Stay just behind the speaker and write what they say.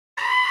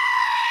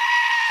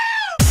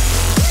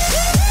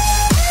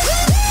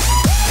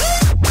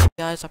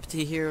Guys, happy to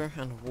be here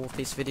and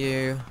Warface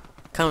video.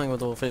 Coming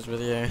with Warface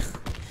video.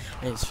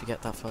 I just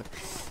forget that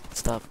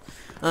stuff.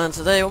 And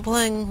today we're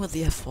playing with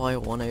the FY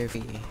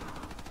 10V.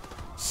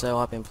 So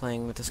I've been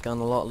playing with this gun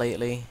a lot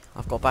lately.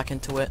 I've got back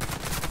into it.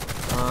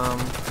 I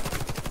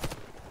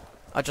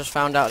just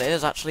found out it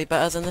is actually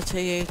better than the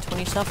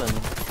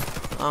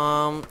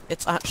TA-27.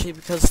 It's actually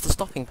because of the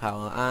stopping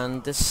power,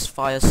 and this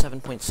fires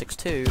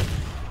 7.62,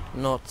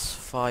 not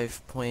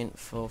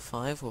 5.45 or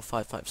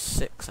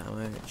 5.56 ammo.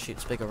 It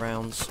shoots bigger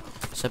rounds,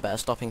 so better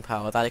stopping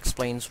power. That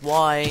explains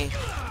why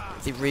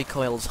the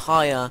recoil's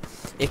higher.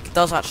 It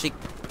does actually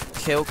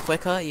kill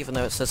quicker, even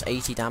though it says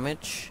 80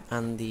 damage,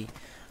 and the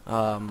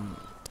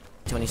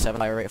 27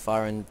 higher rate of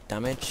fire and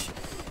damage.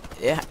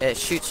 It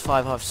shoots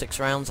 5.56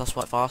 rounds, that's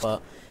quite fast,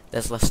 but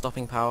there's less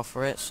stopping power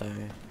for it, so...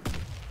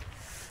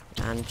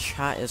 And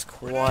chat is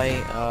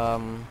quite,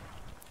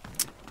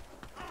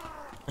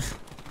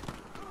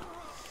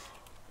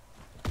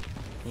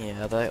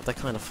 yeah, they're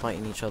kind of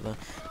fighting each other.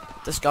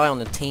 This guy on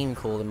the team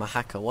called him a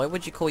hacker. Why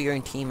would you call your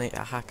own teammate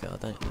a hacker? I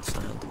don't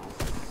understand.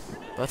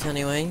 But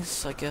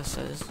anyways, I guess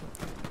it is.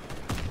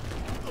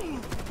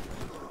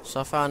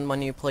 So I found my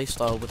new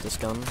playstyle with this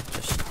gun.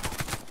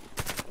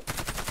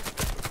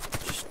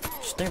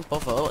 Just don't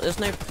bother.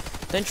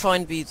 Don't try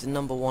and be the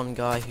 #1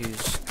 guy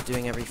who's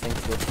doing everything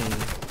for your team.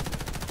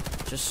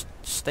 Just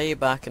stay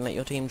back and let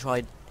your team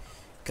go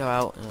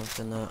out and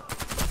everything that,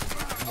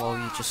 while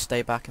you just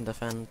stay back and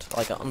defend.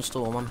 Like on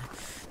Storm,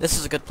 this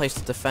is a good place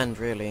to defend,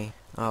 really.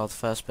 Oh, the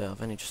first bit,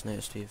 I've only just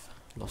noticed we've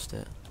lost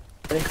it.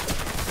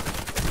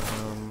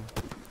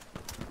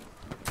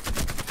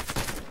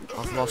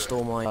 I've lost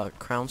all my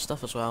crown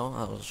stuff as well.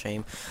 That was a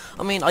shame.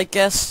 I mean, I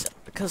guess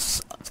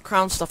because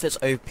crown stuff is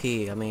OP.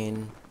 I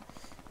mean,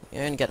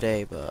 you only get a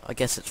day, but I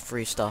guess it's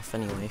free stuff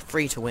anyway.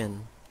 Free to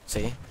win.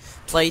 See,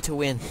 play to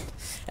win,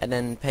 and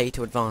then pay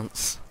to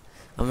advance.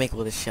 I'll make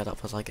all this shit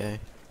up as I go.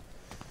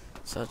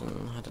 So I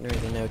don't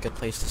really know a good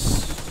place to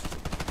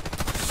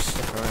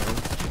stick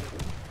around.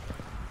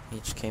 He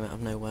just came out of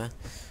nowhere.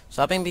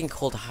 So I've been being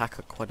called a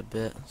hacker quite a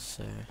bit.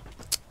 So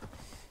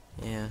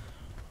yeah.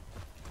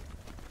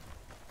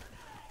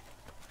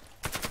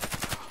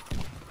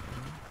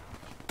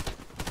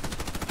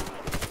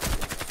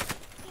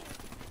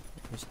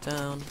 He's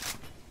down.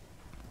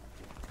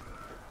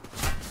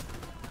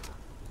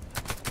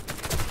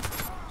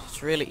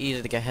 It's really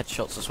easy to get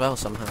headshots as well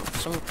somehow.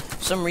 For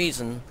some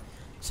reason.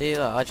 See,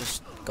 I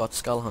just got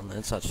Skull Hunter.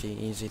 It's actually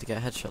easy to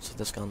get headshots with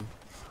this gun.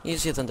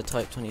 Easier than the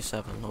Type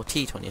 27 or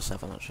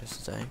T27, actually, I should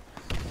say.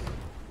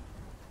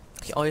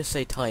 I always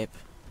say Type.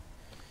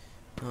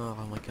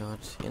 Oh my god!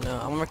 You know,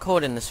 I'm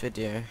recording this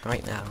video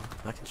right now.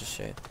 I can just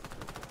show you.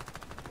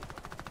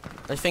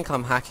 I think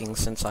I'm hacking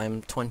since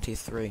I'm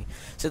 23.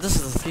 So this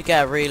is if you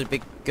get a really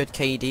good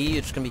KD,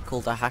 you're just gonna be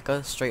called a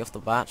hacker straight off the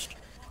bat.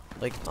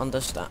 Like,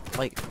 understand?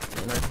 Like,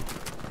 you know.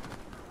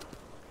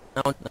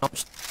 No,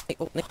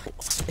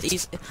 it's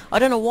easy. I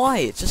don't know why.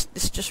 It's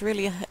just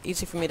really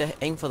easy for me to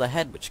aim for the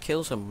head, which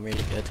kills him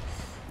really good,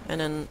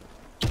 and then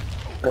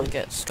I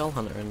get Skull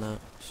Hunter in that.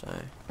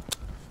 So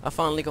I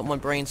finally got my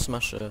Brain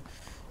Smasher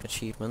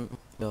achievement.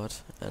 God,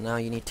 and now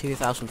you need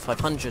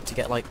 2,500 to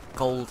get like a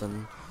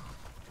golden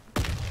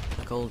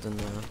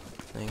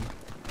thing.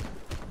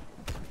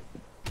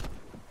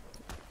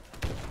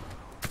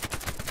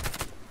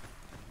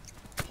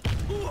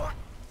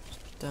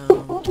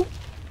 Down.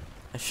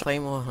 I shot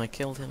him and I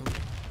killed him.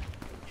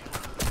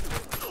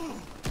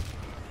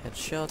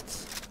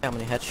 Headshot. How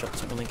many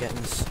headshots I'm gonna get in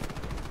this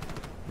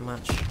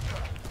match?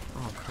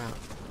 Oh crap!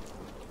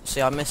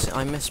 See, I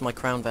miss my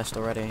crown vest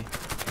already.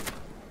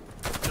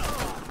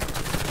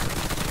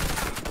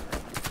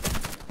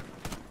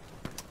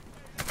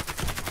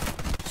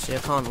 See, I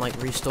can't like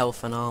restore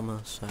health and armor,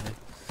 so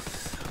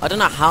I don't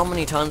know how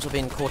many times I've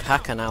been called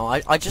hacker now.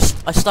 I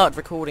started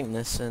recording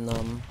this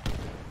and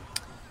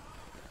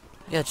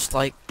yeah, just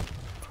like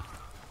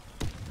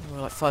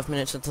 5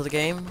 minutes into the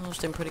game, I was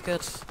doing pretty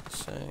good,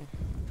 so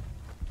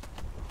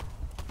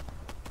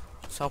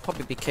I'll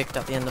probably be kicked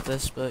at the end of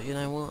this, but you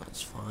know what,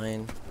 it's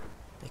fine.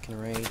 They can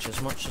rage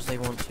as much as they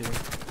want to.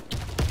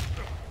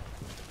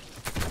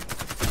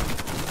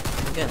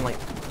 I'm getting like,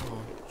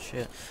 oh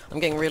shit, I'm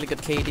getting really good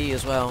KD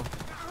as well.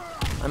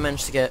 I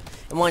managed to get,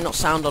 it might not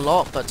sound a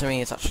lot, but to me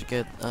it's actually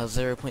good,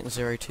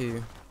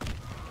 0.02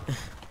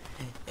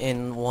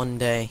 in one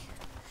day.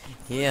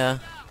 Yeah,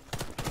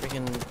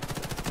 freaking...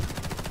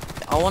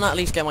 I want to at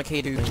least get my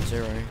KD in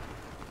 0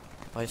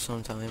 by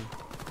some time.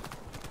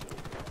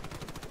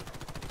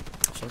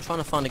 So I'm trying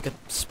to find a good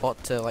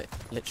spot to like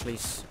literally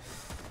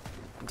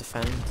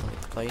defend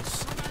like the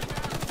place.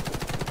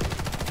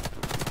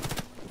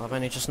 I've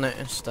only just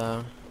noticed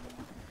I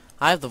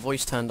have the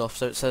voice turned off,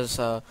 so it says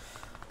oh,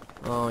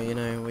 you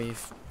know,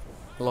 we've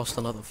lost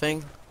another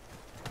thing.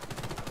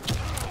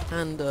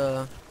 And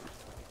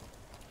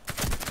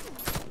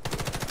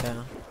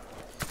yeah.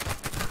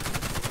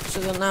 So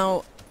then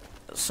now,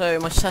 so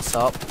my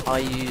setup,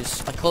 I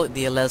call it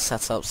the Les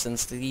setup,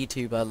 since the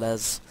YouTuber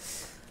Les,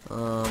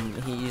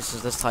 he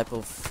uses this type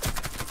of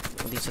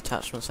these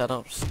attachment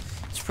setups.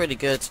 It's pretty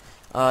good.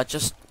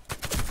 Just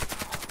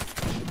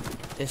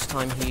this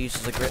time he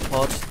uses a grip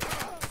pod.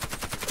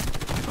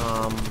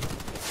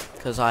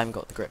 Because I haven't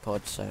got the grip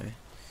pod, so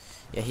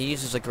yeah, he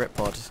uses a grip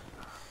pod.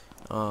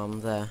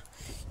 There.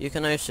 You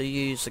can also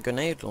use a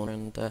grenade launcher,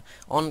 and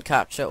on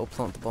capture or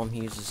plant the bomb,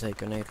 he uses a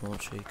grenade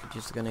launcher. You could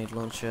use the grenade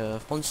launcher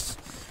once.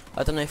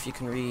 I don't know if you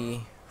can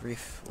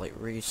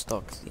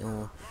restock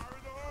or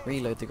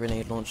reload the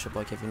grenade launcher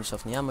by giving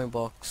yourself the ammo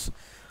box.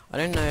 I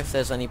don't know if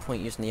there's any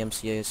point using the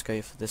MCA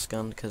scope for this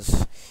gun,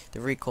 because the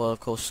recoil, of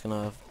course, is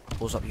gonna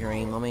pulls up your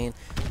aim. I mean,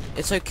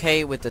 it's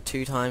okay with the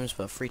 2 times,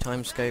 but 3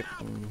 times scope,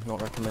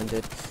 not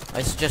recommended.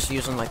 I suggest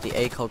using like the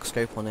ACOG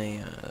scope on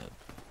a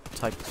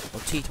Type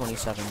or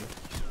T27,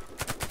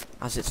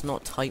 as it's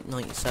not Type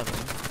 97,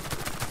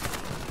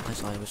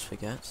 as I always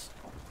forget.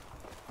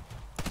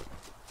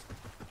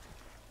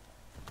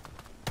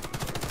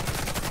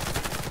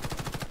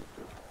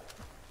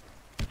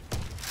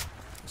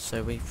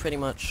 So we pretty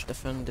much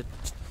defended.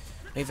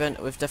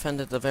 We've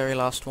defended the very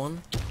last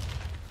one,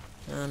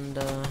 and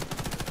yeah.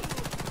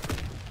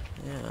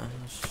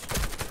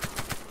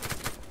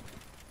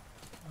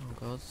 Oh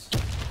god,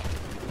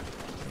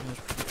 that was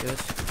pretty good.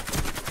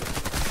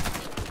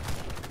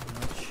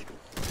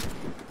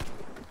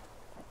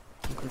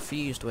 I'm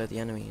confused where the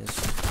enemy is.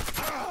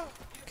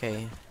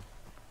 Okay.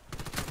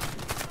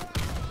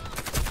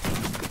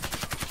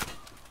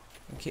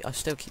 I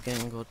still keep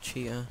getting God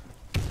cheater.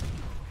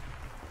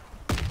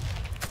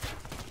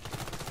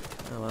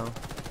 Oh well.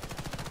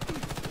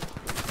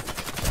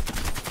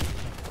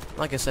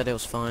 Like I said, it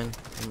was fine.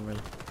 Didn't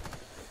really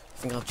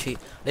think I'll cheat.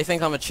 They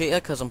think I'm a cheater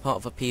because I'm part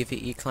of a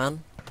PvE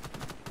clan.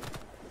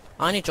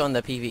 I only joined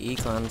their PvE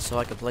clan so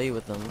I could play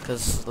with them,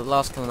 because the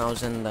last clan I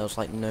was in, there was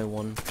like no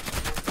one.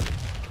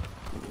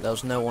 There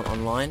was no one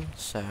online,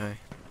 so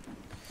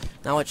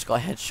now I just got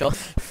a headshot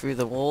through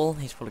the wall.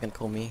 He's probably gonna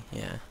call me,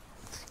 yeah,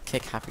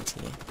 kick happy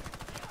to you.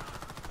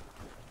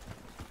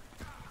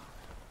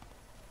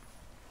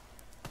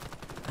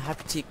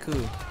 Happy to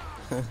you.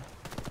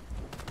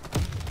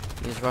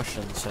 He's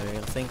Russian, so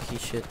I think he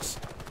should.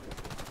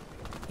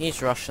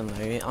 He's Russian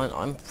though.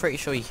 I'm pretty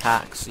sure he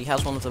hacks. He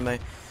has one of the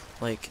most,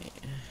 like,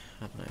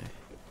 I don't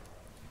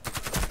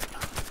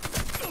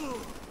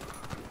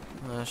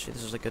know. Actually,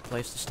 this is a good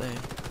place to stay.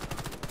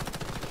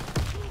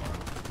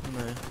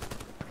 No.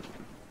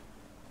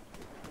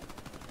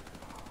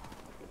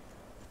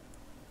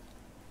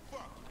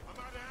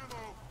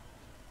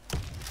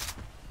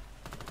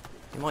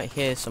 You might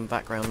hear some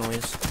background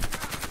noise.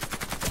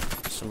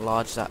 Some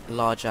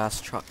large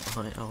ass truck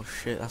behind. Oh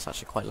shit, that's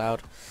actually quite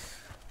loud.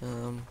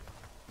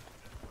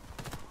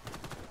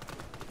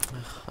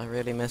 I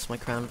really miss my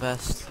crown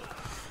vest.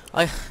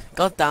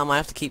 God damn, I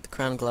have to keep the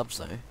crown gloves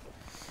though.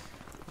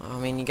 I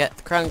mean, you get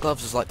the crown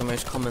gloves is like the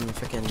most common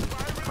freaking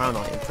crown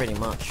item, pretty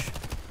much.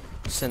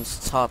 Since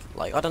it's hard,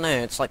 like, I don't know,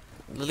 it's like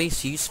the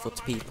least useful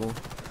to people.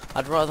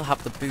 I'd rather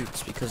have the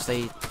boots because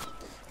in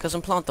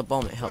plant the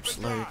bomb it helps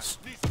loads.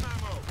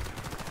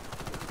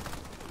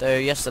 Though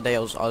yesterday I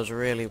was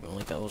really,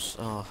 like,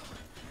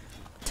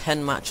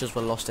 10 matches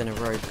were lost in a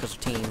row because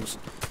of teams.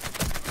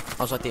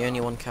 I was like the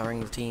only one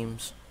carrying the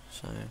teams,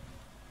 so there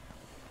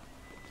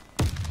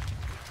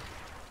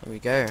we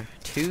go.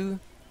 2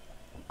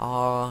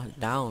 are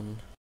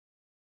down.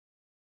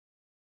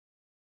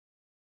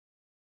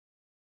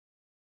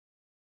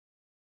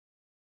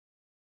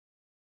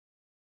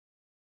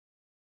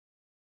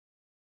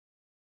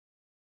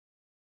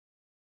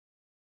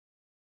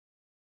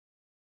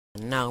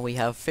 And now we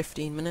have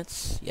 15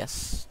 minutes,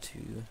 yes, to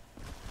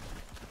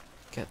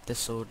get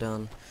this all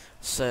done.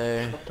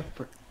 So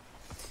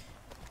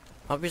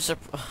I'm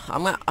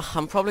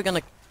probably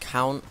gonna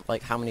count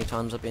like how many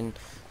times I've been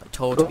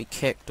told to be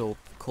kicked or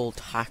called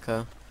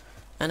hacker,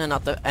 and then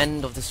at the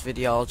end of this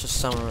video I'll just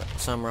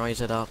summarize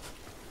it up,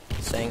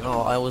 saying,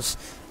 oh, I was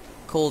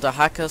called a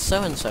hacker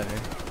so and so.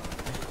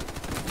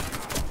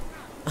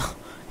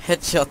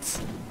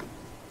 Headshots.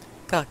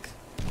 Cuck.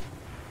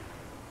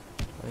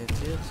 Wait,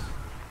 dude.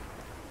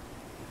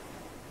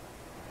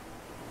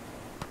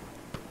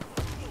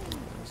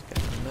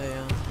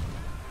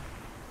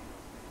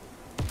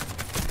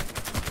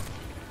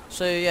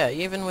 So yeah,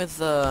 even with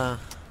I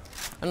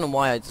don't know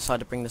why I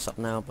decided to bring this up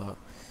now, but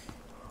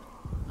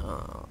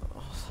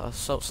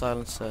assault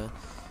silencer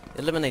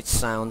eliminates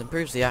sound,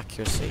 improves the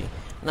accuracy.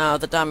 Now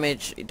the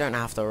damage you don't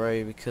have to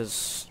worry,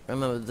 because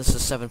remember this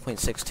is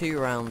 7.62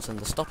 rounds and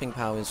the stopping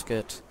power is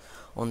good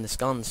on this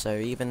gun. So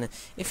even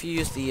if you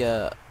use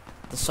the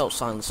assault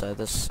silencer,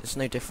 there's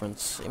no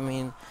difference. I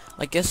mean,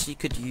 I guess you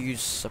could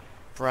use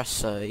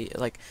suppressor,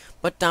 like,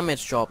 but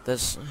damage drop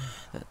there's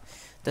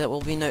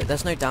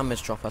no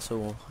damage drop at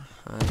all,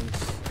 and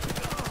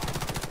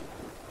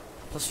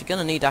plus you're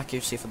gonna need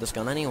accuracy for this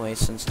gun anyway,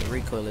 since the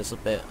recoil is a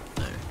bit.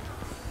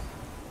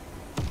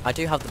 I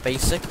do have the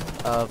basic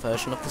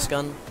version of this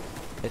gun.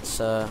 It's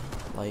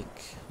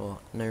like, what,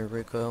 no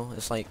recoil.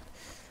 It's like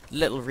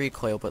little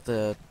recoil, but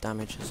the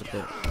damage is a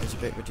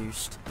bit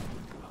reduced.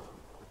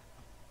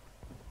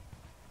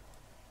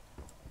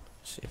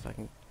 See if I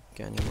can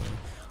get any money.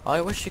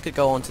 I wish you could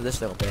go onto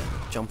this little bit,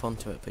 jump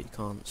onto it, but you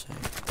can't, so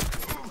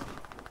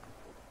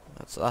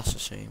that's a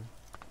shame.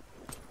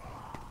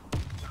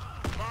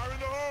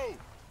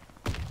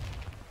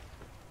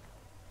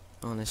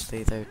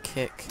 Honestly though,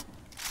 kick.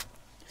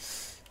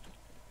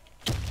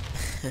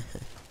 I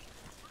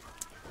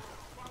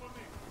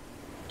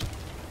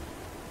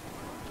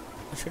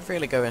should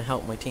really go and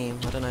help my team,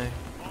 I don't know.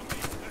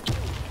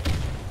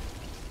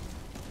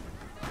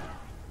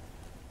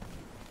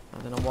 I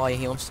don't know why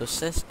he wants to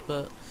assist,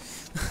 but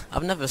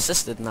I've never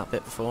assisted in that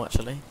bit before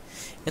actually.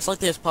 It's like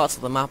there's parts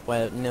of the map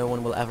where no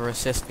one will ever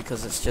assist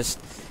because it's just,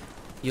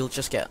 you'll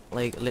just get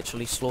like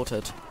literally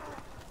slaughtered.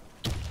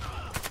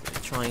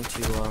 Trying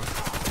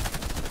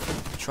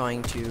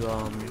to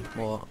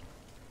what?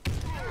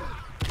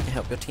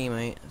 Help your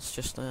teammate. It's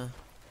just I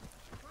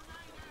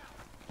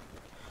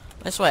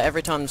swear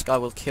every time this guy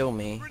will kill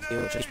me, he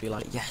will just be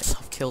like, yes,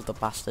 I've killed the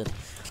bastard.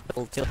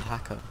 Killed the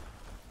hacker.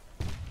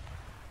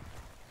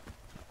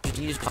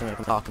 He's coming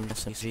up dark and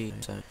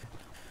SMG, so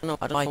no,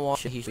 I don't know why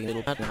he's a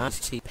little bad now.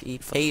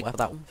 CP for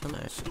that one.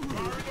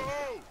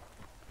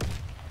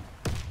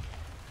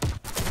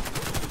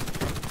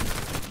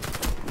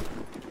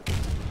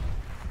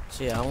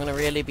 So yeah, I'm gonna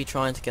really be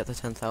trying to get the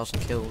 10,000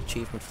 kill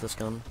achievement for this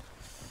gun.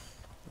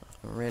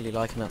 I'm really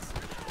liking it.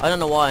 I don't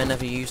know why I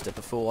never used it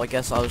before. I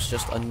guess I was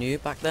just a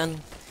noob back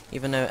then,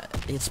 even though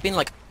it's been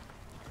like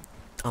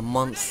a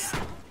month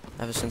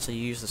ever since I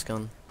used this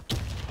gun.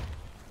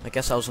 I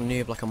guess I was a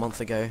noob like a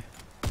month ago.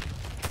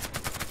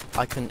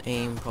 I couldn't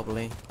aim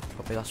probably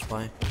that's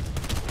why.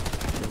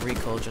 The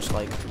recoil just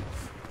like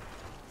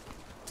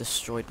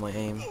destroyed my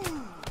aim.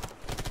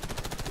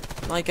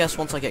 I guess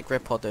once I get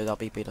grip pod though, that'll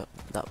be better.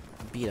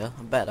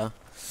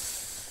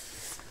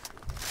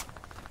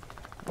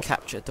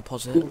 Capture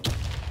deposit.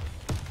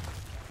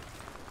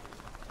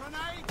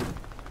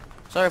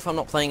 Sorry if I'm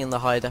not playing in the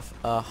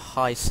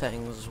high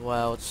settings as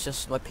well. It's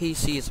just my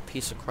PC is a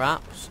piece of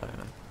crap, so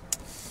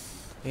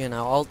you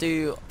know, I'll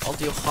do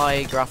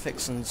high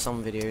graphics in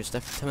some videos.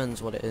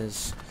 Depends what it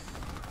is.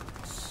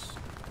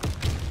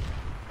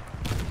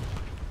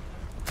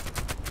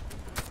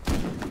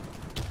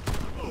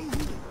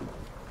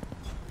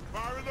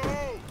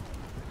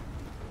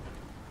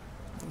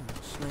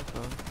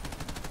 Sniper.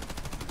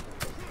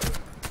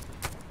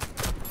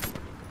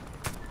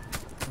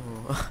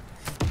 Oh.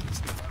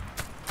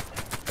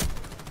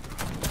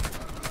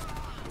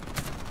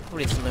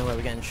 Probably doesn't know where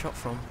we're getting shot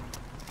from.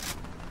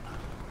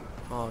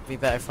 Oh, it'd be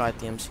better if I had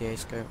the MCA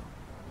scope.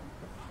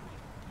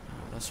 Oh,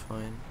 that's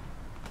fine.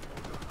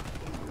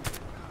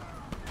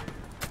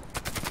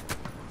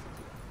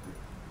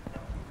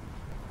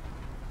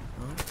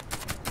 Oh.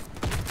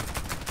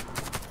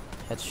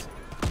 Headshot.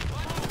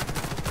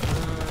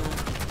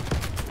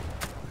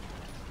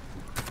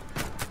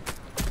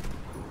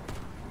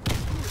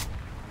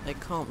 They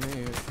can't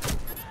move.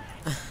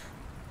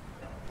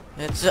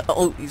 It's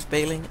oh, he's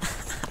bailing.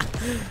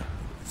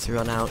 Let's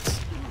run out.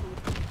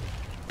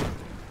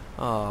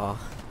 Oh,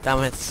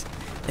 damn it.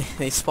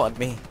 They spotted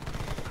me.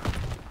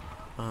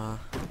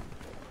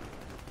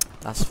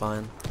 That's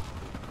fine.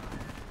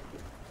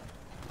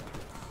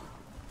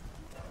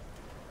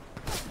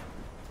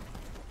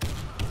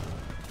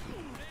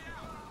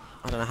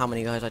 I don't know how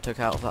many guys I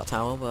took out of that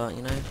tower, but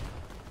you know,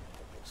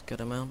 it's a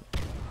good amount.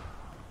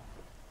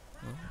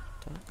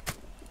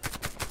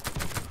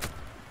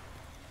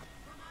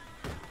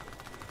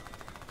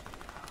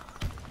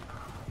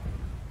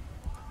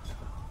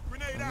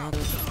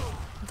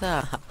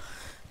 Oh,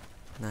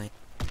 nice.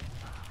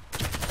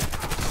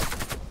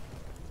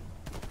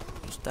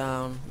 Just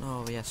down.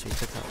 Oh yes, we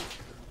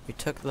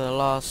took the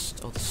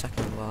last or the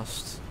second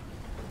last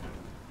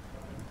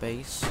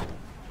base.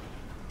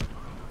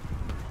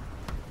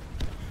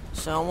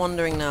 So I'm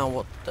wondering now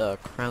what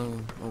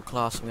crown or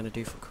class I'm gonna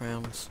do for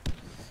crowns.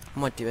 I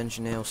might do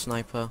engineer or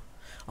sniper.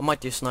 I might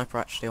do sniper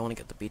actually. I want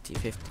to get the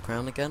BT-50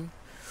 crown again.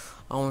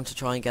 I want to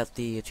try and get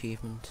the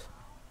achievement.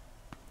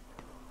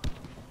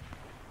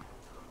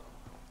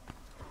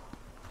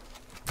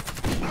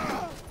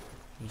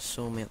 He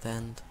saw me at the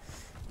end.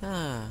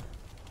 Ah.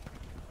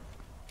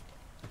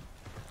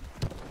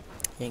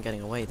 He ain't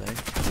getting away though.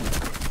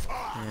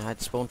 Yeah, I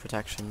had spawn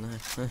protection there.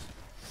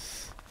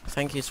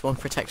 Thank you, spawn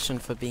protection,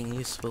 for being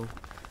useful.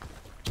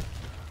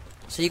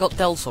 So you got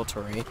Del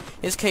Sotori.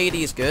 His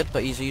KD is good,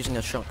 but he's using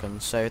a shotgun,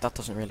 so that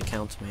doesn't really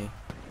count to me.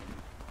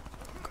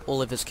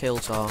 All of his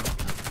kills are...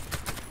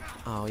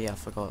 Oh yeah, I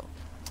forgot.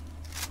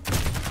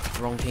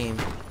 Wrong team.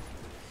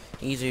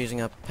 He's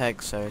using a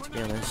peg, so to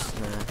be honest,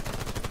 nah.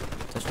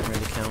 Doesn't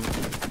really count.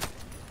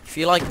 If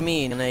you like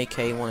me in an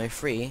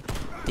AK-103,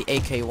 the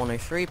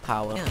AK-103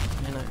 power, yeah,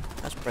 you know,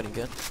 that's pretty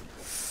good.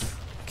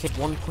 Okay,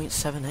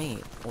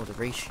 1.78, or the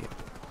ratio.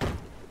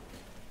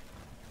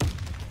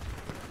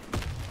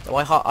 So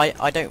I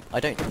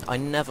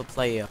never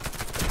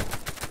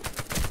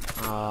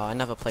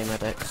play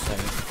medic, so.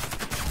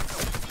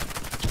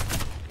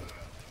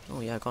 Oh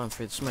yeah, I got him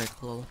through the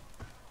smoke, lol.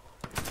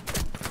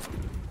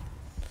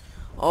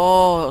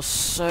 Oh,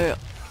 so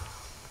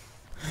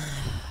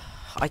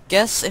I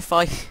guess if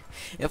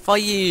If I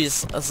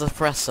use a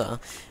suppressor,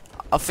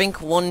 I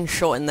think one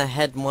shot in the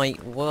head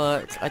might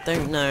work. I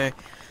don't know.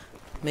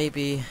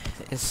 Maybe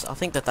it's. I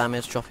think the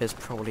damage drop is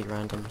probably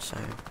random. So,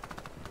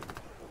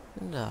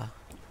 and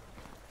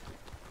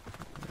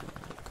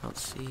can't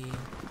see.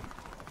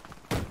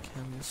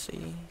 Can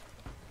see.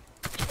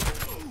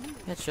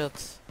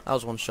 Headshot. That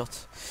was one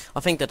shot. I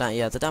think that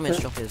the damage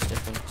drop is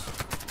different.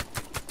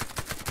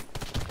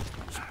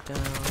 He's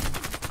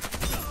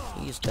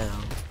down. He's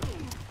down.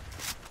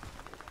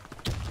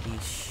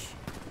 Yeesh.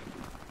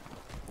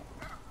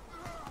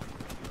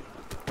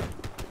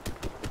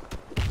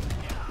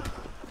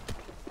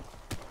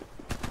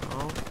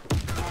 Oh,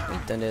 we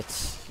done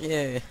it.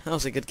 Yeah, that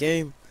was a good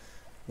game.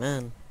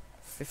 Man,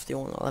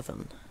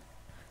 51-11.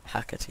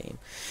 Hacker team.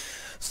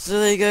 So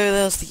there you go,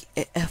 there's the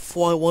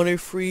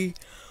FY103.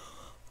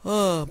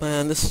 Oh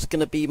man, this is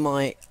gonna be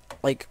my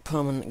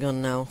permanent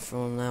gun now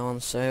from now on.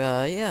 So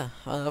yeah,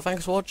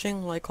 thanks for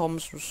watching. Like,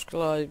 comment,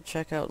 subscribe,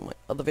 check out my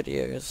other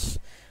videos.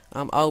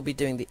 I'll be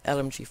doing the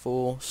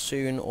LMG4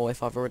 soon, or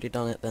if I've already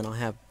done it, then I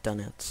have done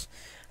it.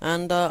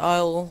 And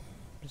I'll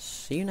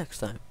see you next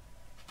time.